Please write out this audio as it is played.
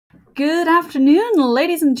Good afternoon,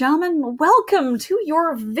 ladies and gentlemen. Welcome to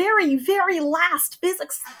your very, very last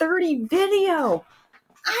Physics 30 video.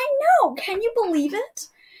 I know, can you believe it?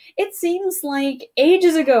 It seems like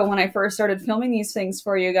ages ago when I first started filming these things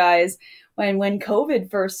for you guys, when COVID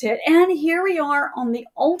first hit, and here we are on the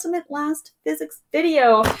ultimate last physics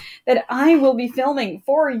video that I will be filming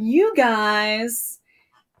for you guys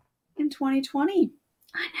in 2020.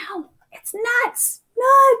 I know, it's nuts,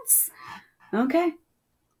 nuts. Okay.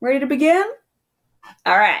 Ready to begin?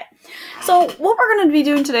 All right. So what we're going to be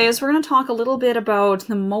doing today is we're going to talk a little bit about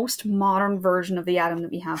the most modern version of the atom that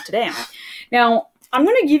we have today. Now, I'm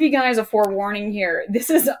going to give you guys a forewarning here. This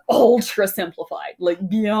is ultra simplified, like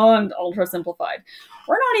beyond ultra simplified.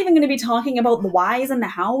 We're not even going to be talking about the whys and the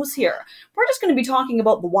hows here. We're just going to be talking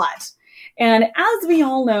about the what. And as we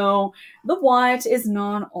all know, the what is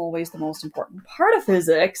not always the most important part of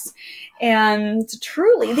physics. And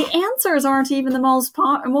truly, the answers aren't even the most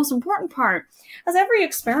important part. As every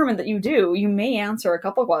experiment that you do, you may answer a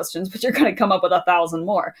couple questions, but you're going to come up with 1,000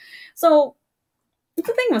 more. So it's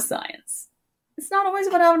the thing with science. It's not always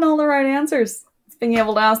about having all the right answers. It's being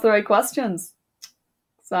able to ask the right questions.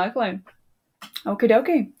 Exactly. Okie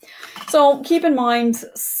dokie. So keep in mind,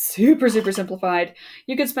 super simplified,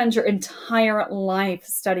 you could spend your entire life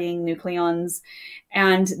studying nucleons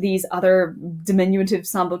and these other diminutive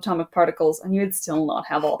subatomic particles, and you would still not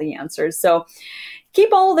have all the answers. So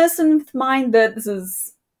keep all this in mind, that this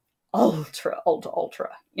is ultra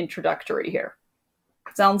introductory here.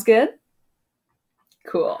 Sounds good?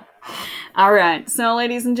 Cool. All right. So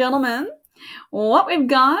ladies and gentlemen, what we've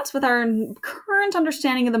got with our current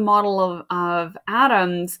understanding of the model of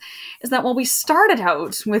atoms is that, well, we started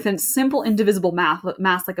out with a simple indivisible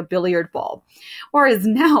mass like a billiard ball, whereas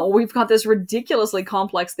now we've got this ridiculously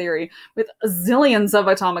complex theory with zillions of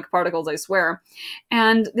atomic particles, I swear,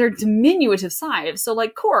 and they're diminutive size, so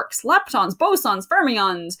like quarks, leptons, bosons,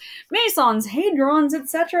 fermions, mesons, hadrons,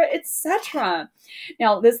 etc., etc.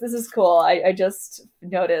 Now, this is cool. I just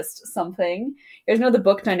noticed something. You guys know the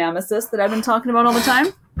book Dynamicist that I've been talking about all the time?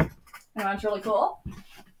 That's really cool.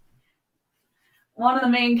 One of the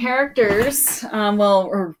main characters, or I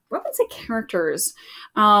wouldn't say characters,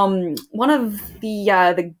 one of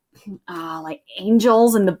the like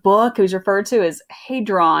angels in the book who's referred to as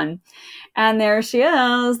Hadron. And there she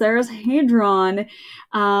is. There's Hadron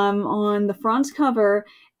on the front cover.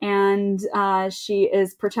 And she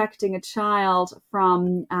is protecting a child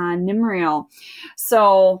from Nimriel.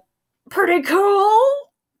 So, pretty cool.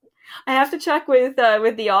 I have to check with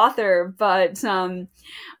the author, but I'll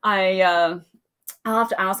have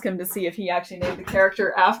to ask him to see if he actually named the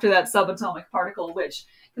character after that subatomic particle, which,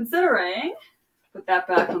 considering, put that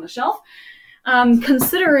back on the shelf,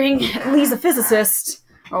 considering Lee's a physicist,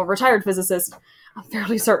 or retired physicist, I'm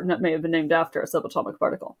fairly certain it may have been named after a subatomic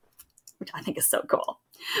particle, which I think is so cool.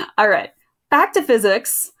 All right, back to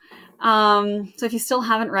physics. So if you still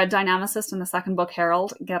haven't read Dynamicist and the second book,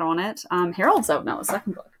 Herald, get on it. Herald's out now, the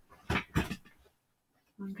second book.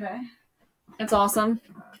 Okay. It's awesome.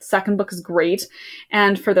 Second book is great.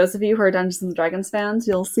 And for those of you who are Dungeons and Dragons fans,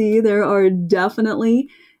 you'll see there are definitely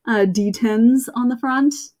D10s on the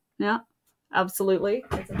front. Yeah, absolutely.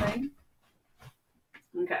 It's a thing.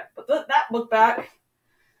 Okay, put that book back.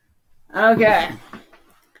 Okay.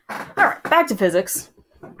 All right, back to physics.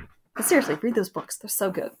 But seriously, read those books. They're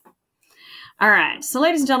so good. All right, so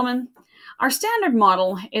ladies and gentlemen, our standard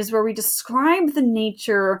model is where we describe the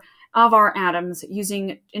nature of our atoms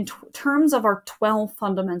using in terms of our 12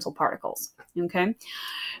 fundamental particles, okay?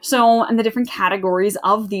 So, and the different categories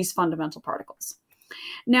of these fundamental particles.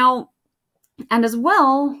 Now, and as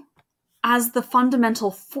well as the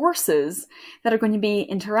fundamental forces that are going to be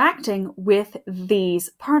interacting with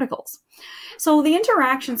these particles. So the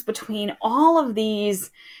interactions between all of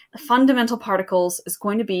these fundamental particles is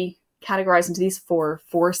going to be categorized into these 4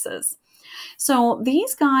 forces. So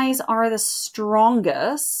these guys are the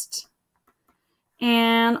strongest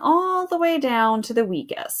and all the way down to the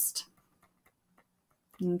weakest.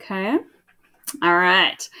 Okay. All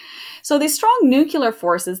right. So these strong nuclear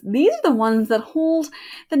forces, these are the ones that hold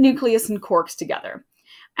the nucleus and quarks together.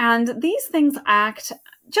 And these things act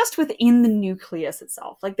just within the nucleus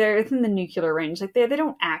itself. Like they're within the nuclear range. Like they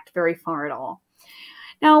don't act very far at all.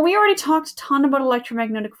 Now, we already talked a ton about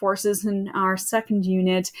electromagnetic forces in our second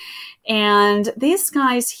unit. And these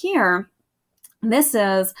guys here, this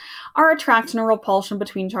is our attraction or repulsion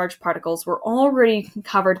between charged particles. We're already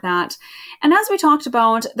covered that. And as we talked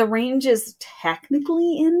about, the range is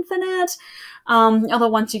technically infinite. Although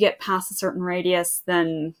once you get past a certain radius,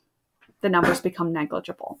 then the numbers become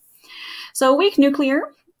negligible. So weak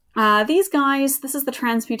nuclear, these guys, this is the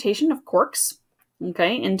transmutation of quarks.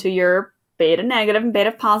 okay, into your beta negative and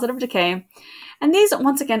beta positive decay. And these,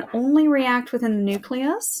 once again, only react within the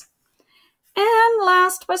nucleus. And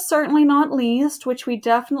last but certainly not least, which we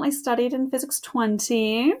definitely studied in Physics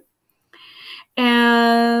 20,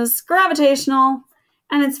 is gravitational,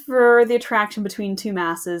 and it's for the attraction between two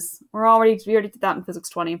masses. We already did that in Physics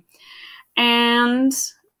 20. And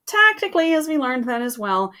technically, as we learned then as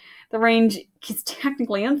well, the range is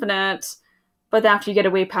technically infinite, but after you get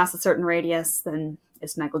away past a certain radius, then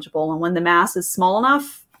it's negligible. And when the mass is small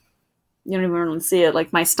enough, you don't even really see it.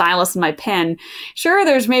 Like my stylus and my pen. Sure,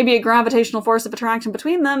 there's maybe a gravitational force of attraction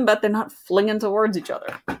between them, but they're not flinging towards each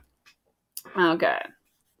other. Okay.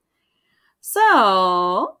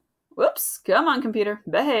 So, whoops, come on, computer,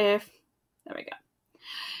 behave. There we go.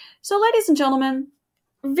 So, ladies and gentlemen,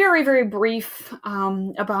 very, very brief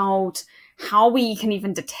about how we can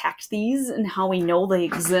even detect these and how we know they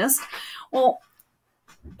exist. Well,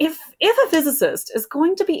 if a physicist is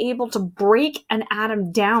going to be able to break an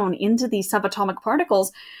atom down into these subatomic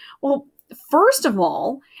particles, well, first of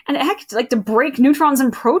all, and heck, like to break neutrons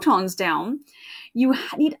and protons down, you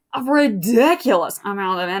need a ridiculous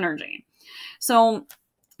amount of energy. So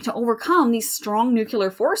to overcome these strong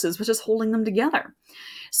nuclear forces, which is holding them together.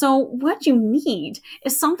 So what you need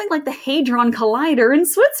is something like the Hadron Collider in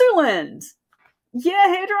Switzerland. Yeah,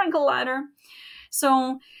 Hadron Collider.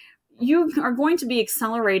 So you are going to be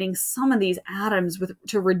accelerating some of these atoms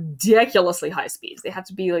to ridiculously high speeds. They have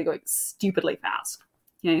to be like stupidly fast.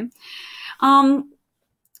 Okay.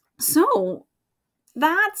 So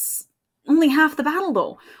that's only half the battle,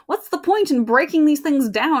 though. What's the point in breaking these things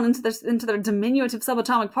down into their diminutive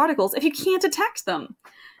subatomic particles if you can't detect them?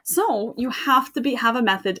 So you have to have a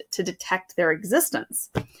method to detect their existence.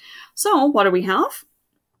 So what do we have?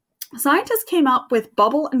 Scientists came up with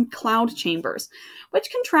bubble and cloud chambers, which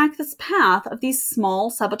can track this path of these small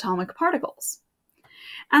subatomic particles.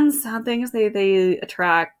 And the sad thing is they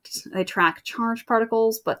track charged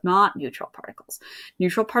particles, but not neutral particles.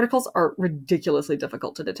 Neutral particles are ridiculously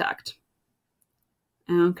difficult to detect.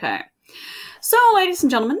 Okay. So, ladies and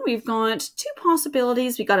gentlemen, we've got two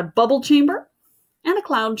possibilities. We've got a bubble chamber and a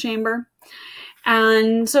cloud chamber.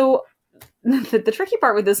 And so the tricky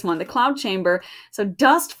part with this one, the cloud chamber, so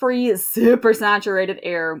dust-free, super-saturated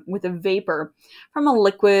air with a vapor from a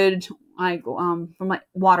liquid, from like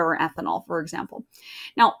water or ethanol, for example.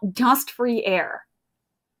 Now, dust-free air,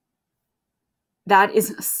 that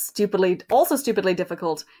is also stupidly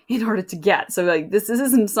difficult in order to get. So like this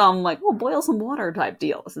isn't some like, oh, boil some water type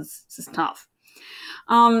deal. This is tough.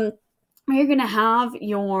 You're going to have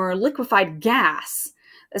your liquefied gas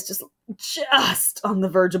that's just on the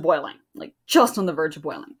verge of boiling, like just on the verge of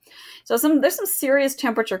boiling. So there's some serious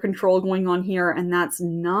temperature control going on here, and that's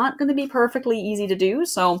not going to be perfectly easy to do.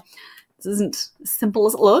 So this isn't as simple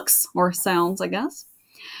as it looks or sounds, I guess.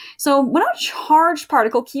 So when a charged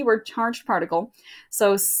particle, keyword charged particle,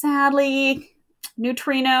 so sadly,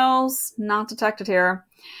 neutrinos, not detected here,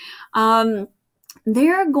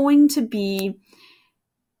 they're going to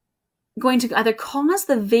either cause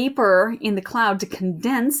the vapor in the cloud to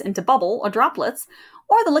condense into bubble or droplets,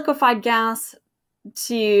 or the liquefied gas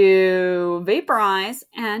to vaporize,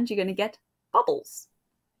 and you're going to get bubbles.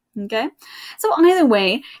 Okay? So either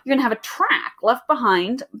way, you're going to have a track left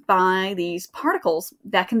behind by these particles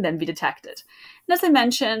that can then be detected. And as I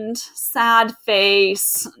mentioned, sad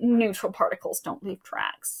face, neutral particles don't leave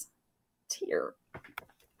tracks. Tear.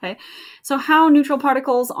 Okay? So how neutral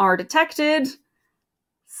particles are detected?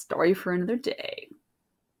 Story for another day.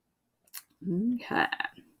 Okay.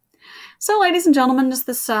 So, ladies and gentlemen, just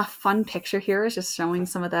this fun picture here is just showing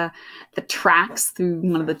some of the tracks through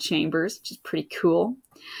one of the chambers, which is pretty cool.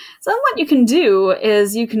 So what you can do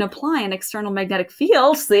is you can apply an external magnetic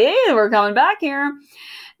field. See, we're coming back here.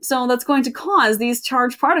 So that's going to cause these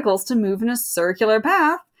charged particles to move in a circular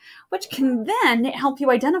path, which can then help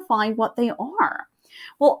you identify what they are.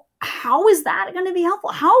 Well, how is that going to be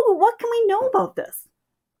helpful? What can we know about this?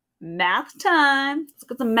 Math time. Let's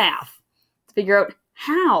look at some math to figure out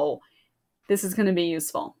how this is going to be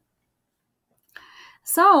useful.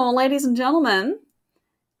 So, ladies and gentlemen,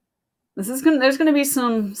 there's going to be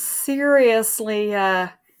some seriously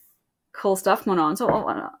cool stuff going on. So,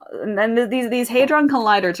 and then these hadron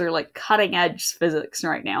colliders are like cutting edge physics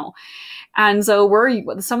right now, and so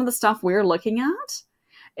some of the stuff we're looking at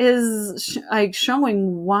is like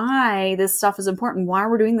showing why this stuff is important, why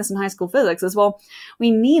we're doing this in high school physics. As well,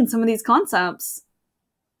 we need some of these concepts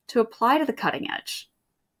to apply to the cutting edge.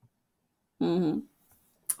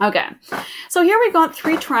 Okay, so here we've got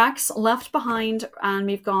 3 tracks left behind, and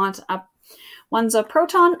we've got one's a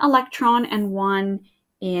proton, electron, and one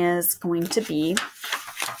is going to be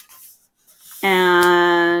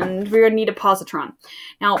And we're going to need a positron.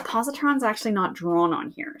 Now, positron's actually not drawn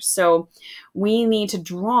on here, so we need to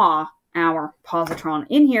draw our positron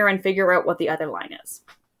in here and figure out what the other line is.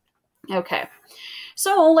 Okay,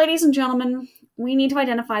 so ladies and gentlemen, we need to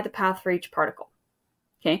identify the path for each particle.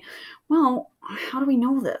 Okay, well, how do we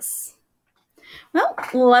know this? Well,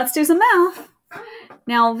 let's do some math.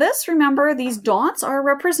 Now this, remember, these dots are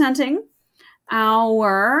representing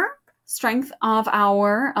our strength of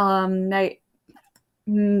our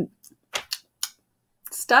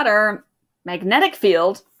magnetic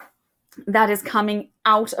field that is coming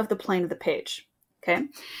out of the plane of the page. Okay,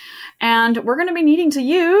 and we're going to be needing to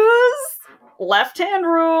use left-hand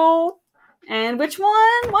rule. And which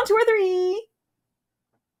one? 1, 2, or 3?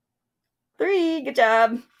 3, good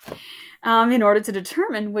job. In order to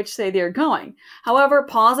determine which way they're going. However,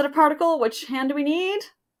 positive particle, which hand do we need?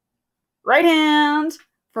 Right hand.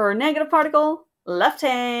 For negative particle, left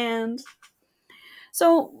hand.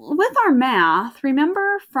 So with our math,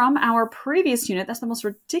 remember from our previous unit, that's the most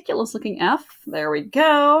ridiculous looking F. There we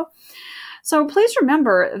go. So please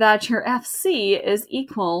remember that your FC is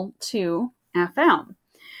equal to FM.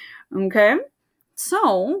 Okay,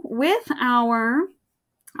 so with our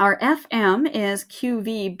FM is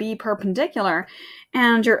QVB perpendicular,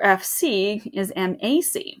 and your FC is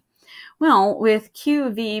MAC. Well, with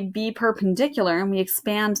QVB perpendicular, we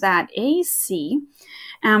expand that AC,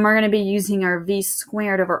 and we're going to be using our V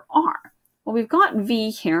squared over R. Well, we've got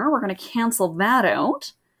V here. We're going to cancel that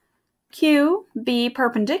out. QB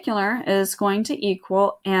perpendicular is going to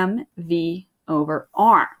equal MV over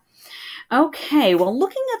R. Okay, well,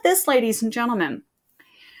 looking at this, ladies and gentlemen,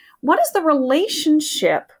 what is the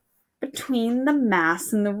relationship between the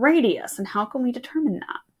mass and the radius, and how can we determine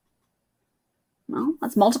that? Well,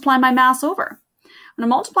 let's multiply my mass over. I'm going to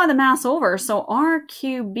multiply the mass over, so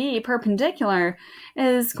RQB perpendicular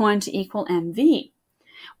is going to equal MV.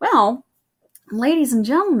 Well, ladies and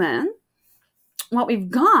gentlemen, what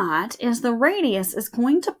we've got is the radius is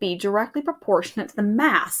going to be directly proportionate to the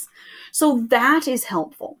mass. So that is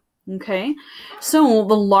helpful, okay? So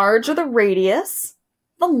the larger the radius,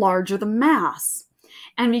 the larger the mass.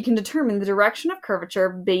 And we can determine the direction of curvature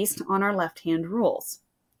based on our left-hand rules.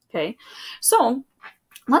 Okay, so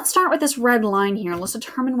let's start with this red line here. Let's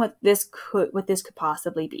determine what this could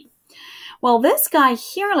possibly be. Well, this guy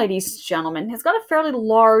here, ladies and gentlemen, has got a fairly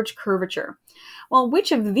large curvature. Well,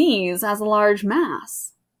 which of these has a large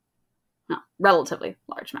mass? No, relatively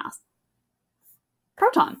large mass.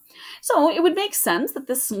 Proton. So it would make sense that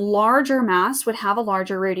this larger mass would have a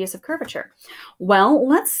larger radius of curvature. Well,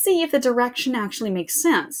 let's see if the direction actually makes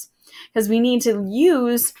sense, because we need to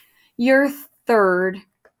use your third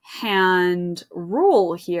hand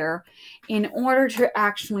rule here in order to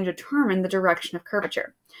actually determine the direction of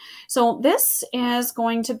curvature. So this is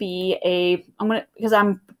going to be because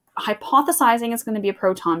I'm hypothesizing it's going to be a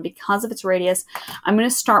proton because of its radius, I'm going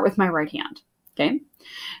to start with my right hand. Okay,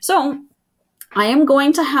 so I am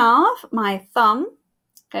going to have my thumb,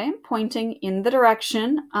 okay, pointing in the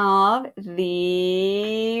direction of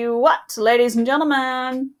the what, ladies and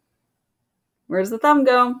gentlemen? Where does the thumb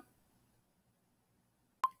go?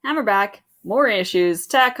 And we're back. More issues.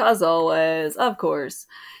 Tech, as always, of course.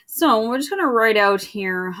 So we're just going to write out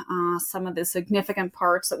here some of the significant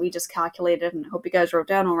parts that we just calculated, and I hope you guys wrote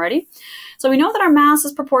down already. So we know that our mass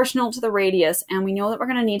is proportional to the radius, and we know that we're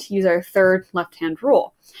going to need to use our third left-hand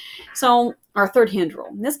rule. So our third-hand rule.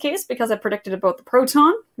 In this case, because I predicted about the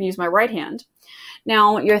proton, we use my right hand.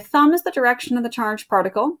 Now, your thumb is the direction of the charged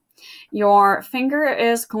particle. Your finger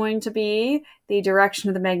is going to be the direction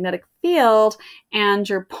of the magnetic field, and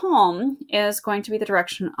your palm is going to be the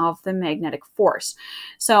direction of the magnetic force.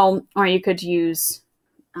 So, or you could use,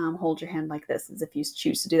 hold your hand like this as if you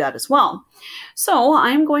choose to do that as well. So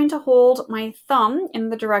I'm going to hold my thumb in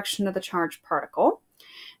the direction of the charged particle,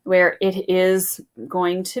 where it is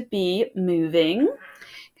going to be moving,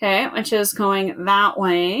 okay, which is going that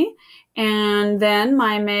way. And then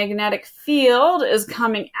my magnetic field is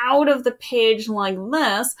coming out of the page like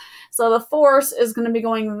this. So the force is going to be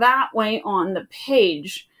going that way on the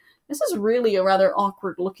page. This is really a rather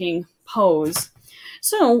awkward looking pose.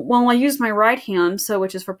 So while I use my right hand,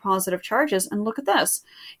 which is for positive charges, and look at this,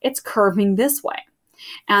 it's curving this way.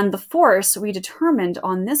 And the force we determined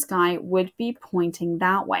on this guy would be pointing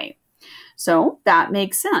that way. So that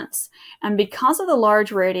makes sense. And because of the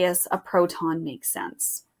large radius, a proton makes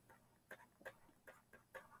sense.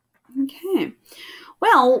 Okay,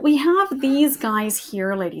 well, we have these guys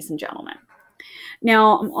here, ladies and gentlemen.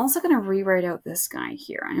 Now, I'm also going to rewrite out this guy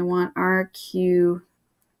here. I want RQB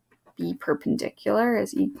perpendicular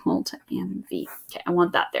is equal to MV. Okay, I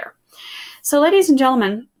want that there. So, ladies and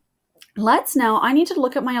gentlemen, I need to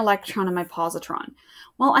look at my electron and my positron.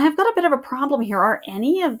 Well, I have got a bit of a problem here. Are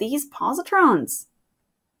any of these positrons?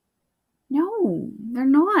 No, they're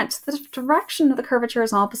not. The direction of the curvature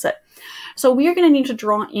is opposite. So we are going to need to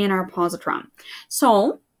draw in our positron.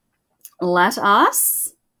 So let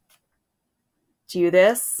us do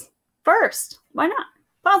this first. Why not?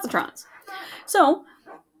 Positrons. So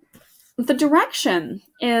the direction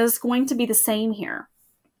is going to be the same here.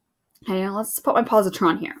 Okay, let's put my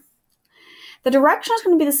positron here. The direction is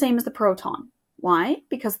going to be the same as the proton. Why?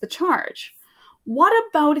 Because of the charge. What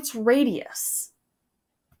about its radius?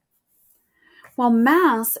 Well,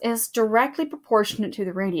 mass is directly proportionate to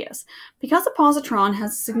the radius. Because the positron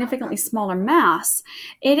has significantly smaller mass,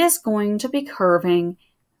 it is going to be curving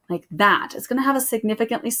like that. It's going to have a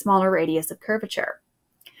significantly smaller radius of curvature.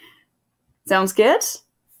 Sounds good?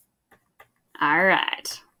 All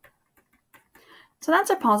right. So that's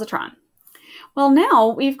our positron. Well, now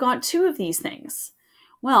we've got two of these things.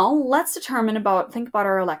 Well, let's think about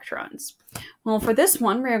our electrons. Well, for this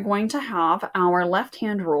one, we're going to have our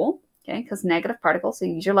left-hand rule, okay, because negative particles, so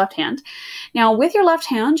use your left hand. Now, with your left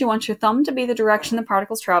hand, you want your thumb to be the direction the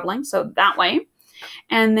particle's traveling, so that way.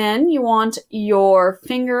 And then you want your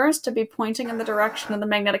fingers to be pointing in the direction of the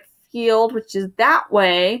magnetic field, which is that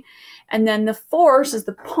way. And then the force is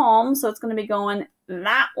the palm, so it's going to be going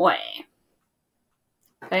that way.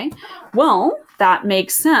 Okay, well, that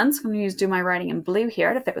makes sense. I'm going to do my writing in blue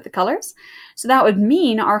here to fit with the colors. So that would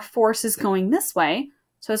mean our force is going this way,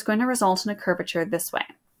 so it's going to result in a curvature this way.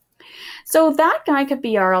 So that guy could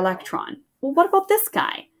be our electron. Well, what about this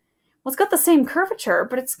guy? Well, it's got the same curvature,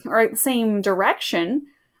 but it's the same direction.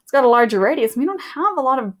 It's got a larger radius. We don't have a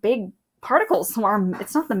lot of big particles, so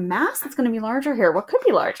it's not the mass that's going to be larger here. What could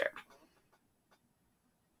be larger?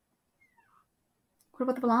 What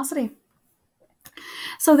about the velocity?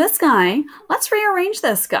 So this guy, let's rearrange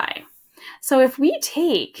this guy. So if we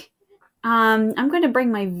take, I'm going to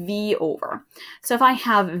bring my V over. So if I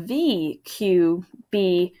have V, Q,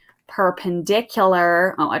 B,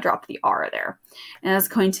 perpendicular, oh, I dropped the R there, and that's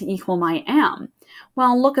going to equal my M.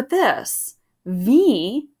 Well, look at this.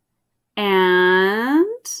 V and,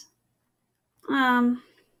 I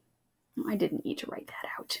didn't need to write that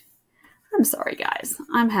out. I'm sorry, guys.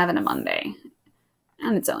 I'm having a Monday.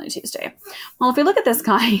 And it's only Tuesday. Well, if we look at this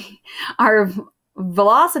guy, our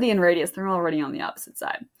velocity and radius, they're already on the opposite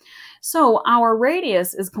side. So our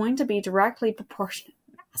radius is going to be directly proportionate.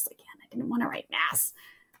 Mass again. I didn't want to write mass.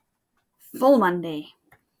 Full Monday.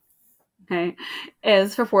 Okay.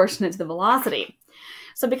 Is proportionate to the velocity.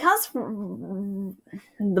 So because the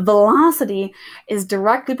velocity is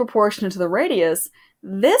directly proportionate to the radius,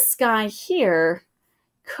 this guy here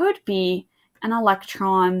could be an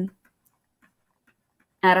electron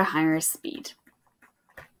at a higher speed.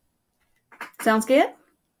 Sounds good?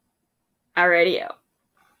 Alrighty-o.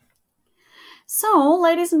 So,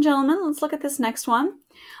 ladies and gentlemen, let's look at this next one.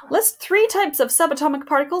 List 3 types of subatomic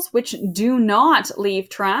particles which do not leave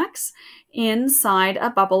tracks inside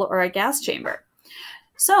a bubble or a gas chamber.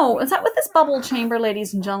 So, with this bubble chamber,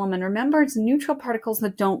 ladies and gentlemen, remember it's neutral particles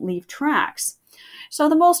that don't leave tracks. So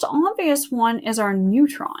the most obvious one is our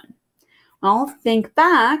neutron. Well, think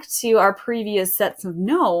back to our previous sets of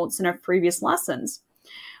notes in our previous lessons.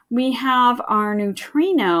 We have our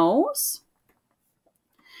neutrinos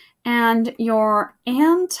and your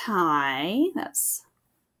there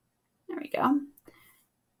we go,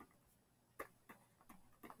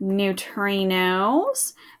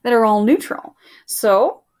 neutrinos that are all neutral.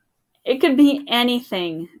 So it could be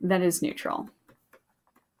anything that is neutral.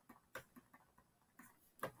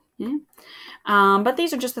 Yeah. But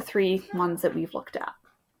these are just the 3 ones that we've looked at.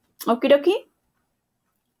 Okie dokie?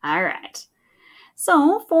 All right.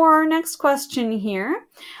 So for our next question here,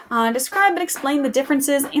 describe and explain the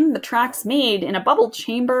differences in the tracks made in a bubble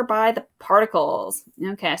chamber by the particles.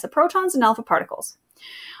 Okay, so protons and alpha particles.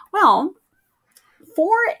 Well,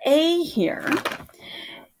 for A here,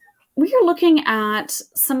 we are looking at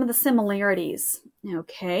some of the similarities.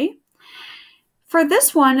 Okay. For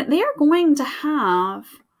this one, they are going to have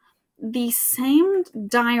the same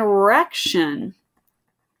direction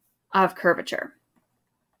of curvature.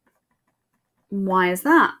 Why is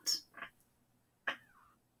that?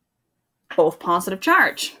 Both positive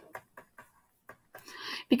charge.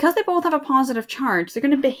 Because they both have a positive charge, they're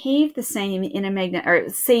going to behave the same in a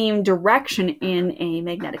same direction in a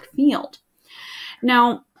magnetic field.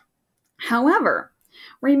 Now, however,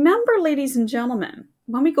 remember, ladies and gentlemen,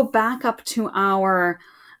 when we go back up to our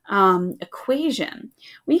equation,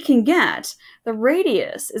 we can get the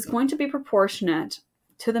radius is going to be proportionate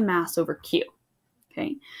to the mass over Q.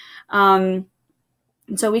 Okay.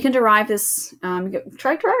 And so we can derive this,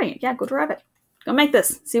 try deriving it. Yeah, go derive it. Go make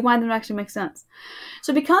this. See why that actually makes sense.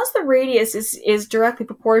 So because the radius is directly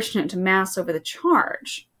proportionate to mass over the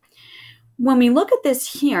charge, when we look at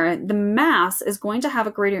this here, the mass is going to have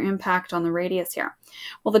a greater impact on the radius here.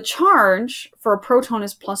 Well, the charge for a proton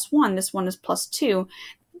is +1, this one is +2,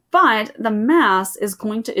 but the mass is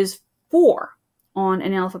 4 on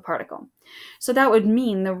an alpha particle. So that would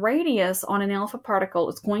mean the radius on an alpha particle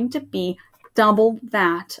is going to be double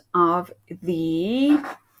that of the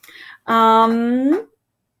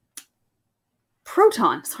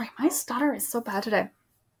proton. Sorry, my stutter is so bad today.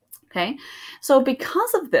 Okay, so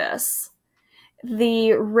because of this,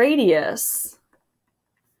 the radius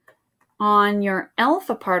on your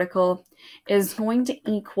alpha particle is going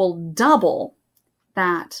to equal double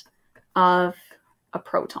that of a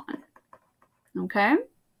proton. Okay?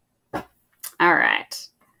 All right.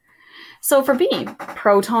 So for B,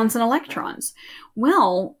 protons and electrons.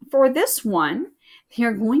 Well, for this one,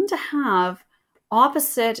 they're going to have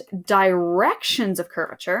opposite directions of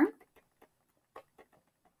curvature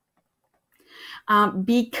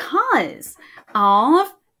because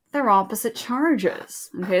of their opposite charges.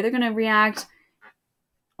 Okay, they're going to react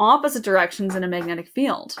opposite directions in a magnetic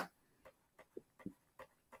field.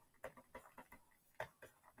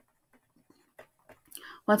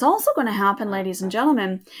 What's also going to happen, ladies and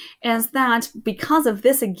gentlemen, is that because of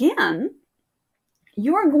this again,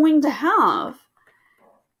 you're going to have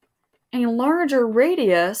a larger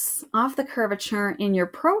radius of the curvature in your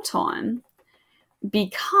proton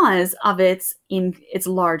because of its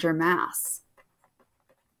larger mass.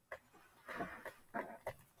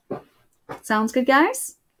 Sounds good,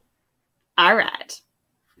 guys? All right.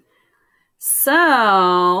 So,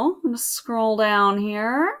 I'm going to scroll down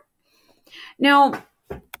here. Now,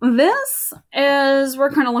 this is, we're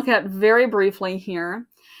going to look at very briefly here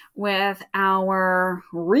with our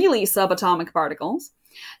really subatomic particles.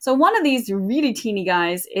 So one of these really teeny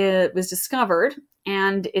guys was discovered,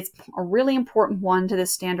 and it's a really important one to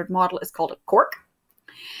this standard model. It's called a quark.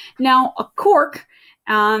 Now, a quark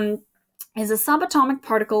is a subatomic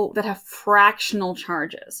particle that have fractional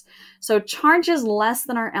charges. So charges less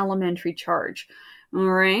than our elementary charge. All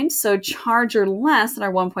right, so charge or less than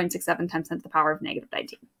our 1.67 times 10 to the power of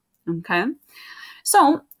 -19. Okay,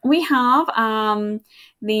 so we have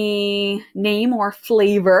the name or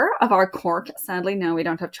flavor of our quark. Sadly, no, we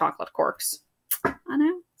don't have chocolate quarks. I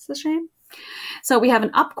know, it's a shame. So we have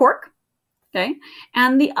an up quark, okay,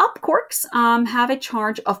 and the up quarks have a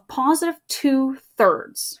charge of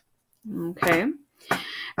 +2/3. Okay,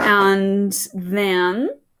 and then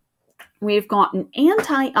we've got an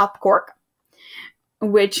anti-up quark,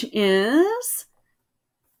 which is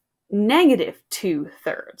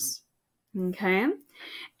 -2/3. Okay,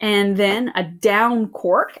 and then a down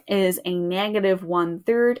quark is a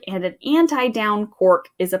 -1/3, and an anti-down quark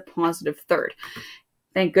is a +3rd.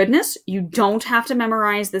 Thank goodness you don't have to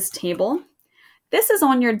memorize this table. This is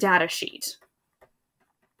on your data sheet.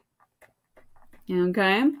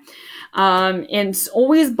 Okay, it's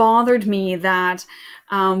always bothered me that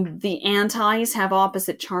the antis have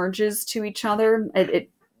opposite charges to each other. It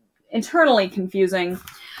internally confusing.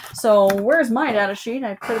 So where's my data sheet?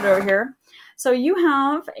 I put it over here. So you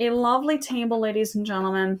have a lovely table, ladies and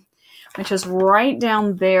gentlemen, which is right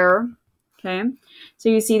down there. Okay, so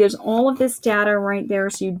you see there's all of this data right there,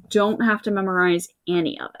 so you don't have to memorize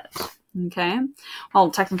any of it. Okay,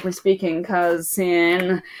 well, technically speaking, because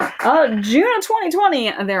in June of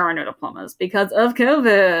 2020, there are no diplomas because of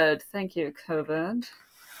COVID. Thank you, COVID.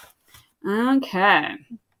 Okay,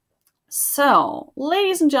 so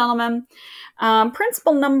ladies and gentlemen,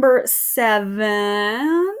 principle number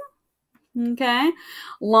 7. Okay,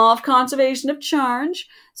 law of conservation of charge.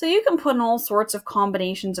 So you can put in all sorts of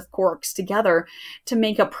combinations of quarks together to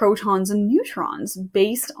make up protons and neutrons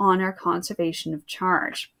based on our conservation of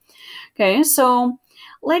charge. Okay, so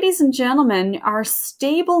ladies and gentlemen, our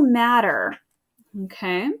stable matter,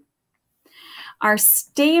 okay, our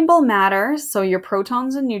stable matter, so your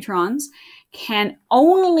protons and neutrons, can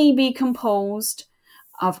only be composed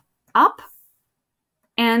of up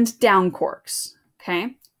and down quarks,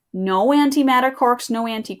 okay? No antimatter quarks, no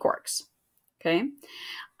antiquarks, okay?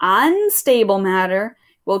 Unstable matter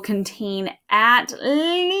will contain at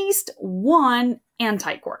least one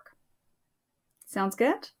antiquark. Sounds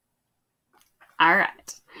good? All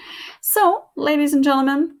right. So, ladies and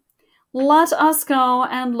gentlemen, let us go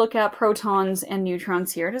and look at protons and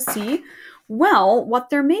neutrons here to see, well, what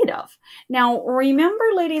they're made of. Now, remember,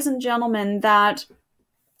 ladies and gentlemen, that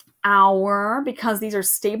because these are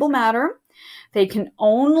stable matter, they can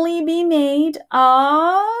only be made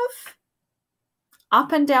of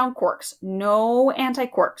up and down quarks, no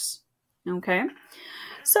anti-quarks. Okay,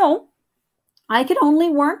 so I can only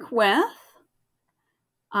work with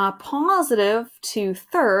positive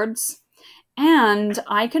 2/3, and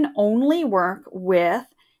I can only work with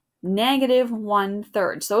negative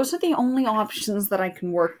 1/3. Those are the only options that I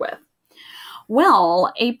can work with.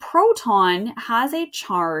 Well, a proton has a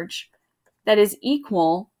charge that is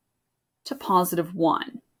equal to positive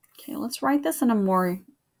 1. Okay, let's write this in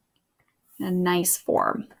a nice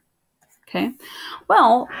form. Okay,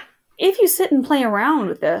 well, if you sit and play around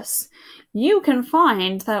with this, you can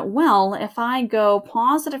find that, well, if I go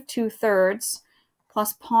positive 2/3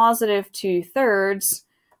 plus positive 2/3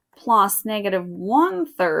 plus negative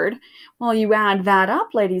 1/3, well, you add that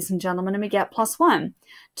up, ladies and gentlemen, and we get plus 1.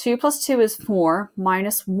 2 plus 2 is 4,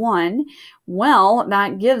 minus 1. Well,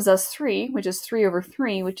 that gives us 3, which is 3 over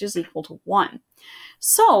 3, which is equal to 1.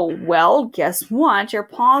 So, well, guess what? Your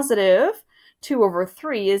positive 2 over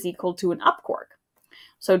 3 is equal to an up quark.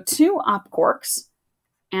 So 2 up quarks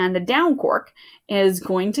and a down quark is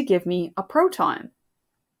going to give me a proton.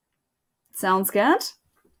 Sounds good?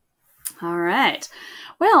 All right.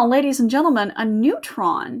 Well, ladies and gentlemen, a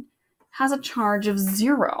neutron has a charge of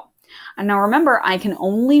 0. And now remember, I can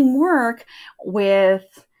only work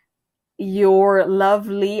with your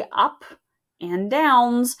lovely up and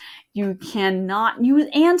downs. You cannot use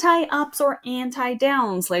anti-ups or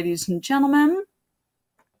anti-downs, ladies and gentlemen.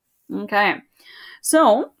 Okay.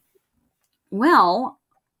 So, well,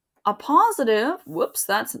 a positive, whoops,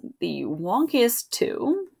 that's the wonkiest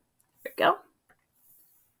 2. There we go.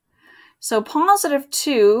 So positive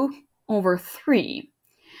 2 over 3.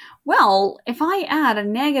 Well, if I add a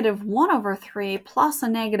negative 1 over 3 plus a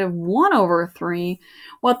negative 1 over 3,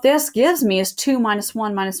 what this gives me is 2 minus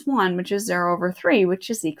 1 minus 1, which is 0 over 3,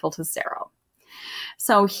 which is equal to 0.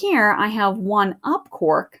 So here I have 1 up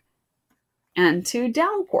quark and 2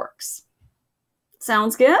 down quarks.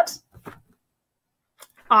 Sounds good?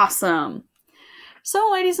 Awesome.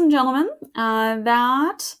 So, ladies and gentlemen,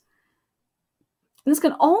 this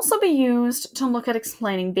can also be used to look at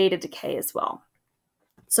explaining beta decay as well.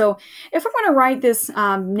 So if we're going to write this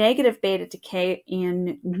negative beta decay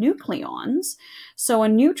in nucleons, so a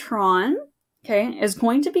neutron, okay, is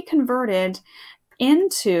going to be converted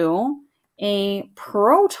into a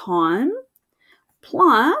proton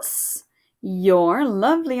plus your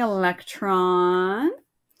lovely electron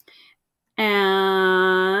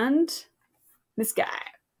and this guy.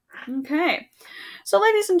 Okay. So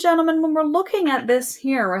ladies and gentlemen, when we're looking at this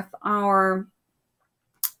here with our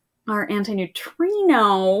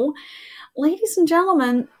antineutrino, ladies and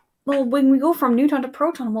gentlemen, well, when we go from neutron to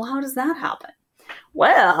proton, well, how does that happen?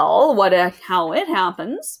 Well, how it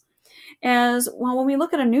happens is, well, when we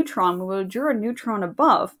look at a neutron, when we draw a neutron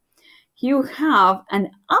above, you have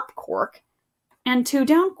an up quark and 2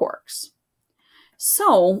 down quarks.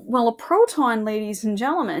 So, well, a proton, ladies and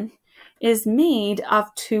gentlemen, is made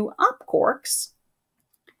of 2 up quarks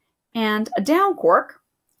and a down quark,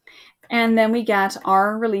 and then we get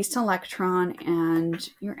our released electron and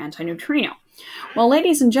your antineutrino. Well,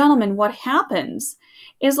 ladies and gentlemen, what happens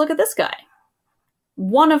is, look at this guy.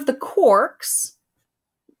 One of the quarks,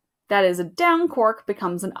 that is a down quark,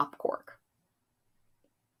 becomes an up quark.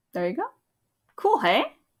 There you go. Cool,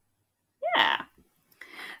 hey? Yeah.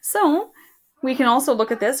 So we can also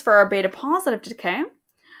look at this for our beta positive decay.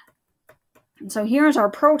 So here's our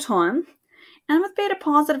proton. And with beta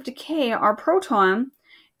positive decay, our proton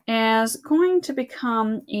is going to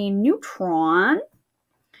become a neutron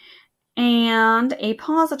and a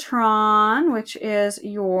positron, which is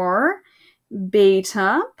your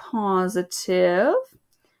beta positive.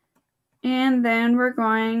 And then we're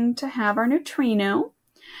going to have our neutrino.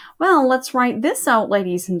 Well, let's write this out,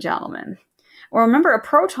 ladies and gentlemen. Well, remember, a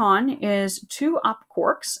proton is 2 up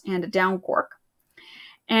quarks and a down quark.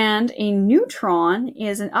 And a neutron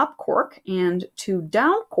is an up quark and 2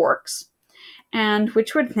 down quarks, and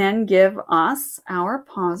which would then give us our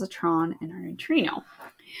positron and our neutrino.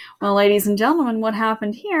 Well, ladies and gentlemen, what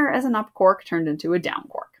happened here is an up quark turned into a down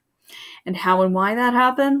quark. And how and why that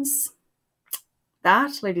happens?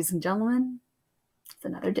 That, ladies and gentlemen, is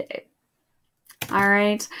another day. All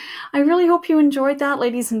right. I really hope you enjoyed that,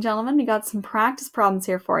 ladies and gentlemen. We got some practice problems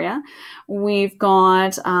here for you. We've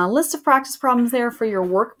got a list of practice problems there for your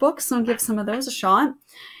workbook, so give some of those a shot.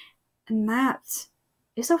 And that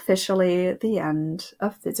is officially the end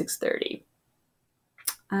of Physics 30.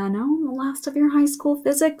 I know, the last of your high school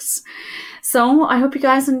physics. So I hope you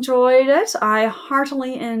guys enjoyed it. I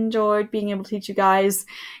heartily enjoyed being able to teach you guys.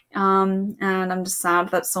 And I'm just sad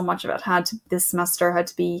that so much of it this semester had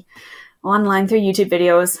to be online through YouTube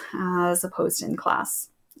videos as opposed to in class.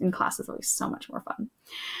 in class is always so much more fun.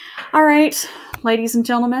 All right, ladies and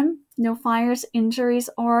gentlemen, no fires, injuries,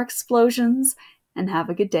 or explosions, and have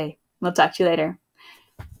a good day. We'll talk to you later.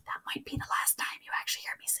 That might be the last time you actually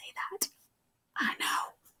hear me say that. I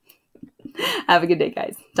know. Have a good day,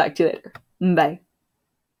 guys. Talk to you later. Bye.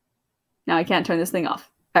 Now I can't turn this thing off.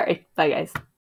 All right, bye, guys.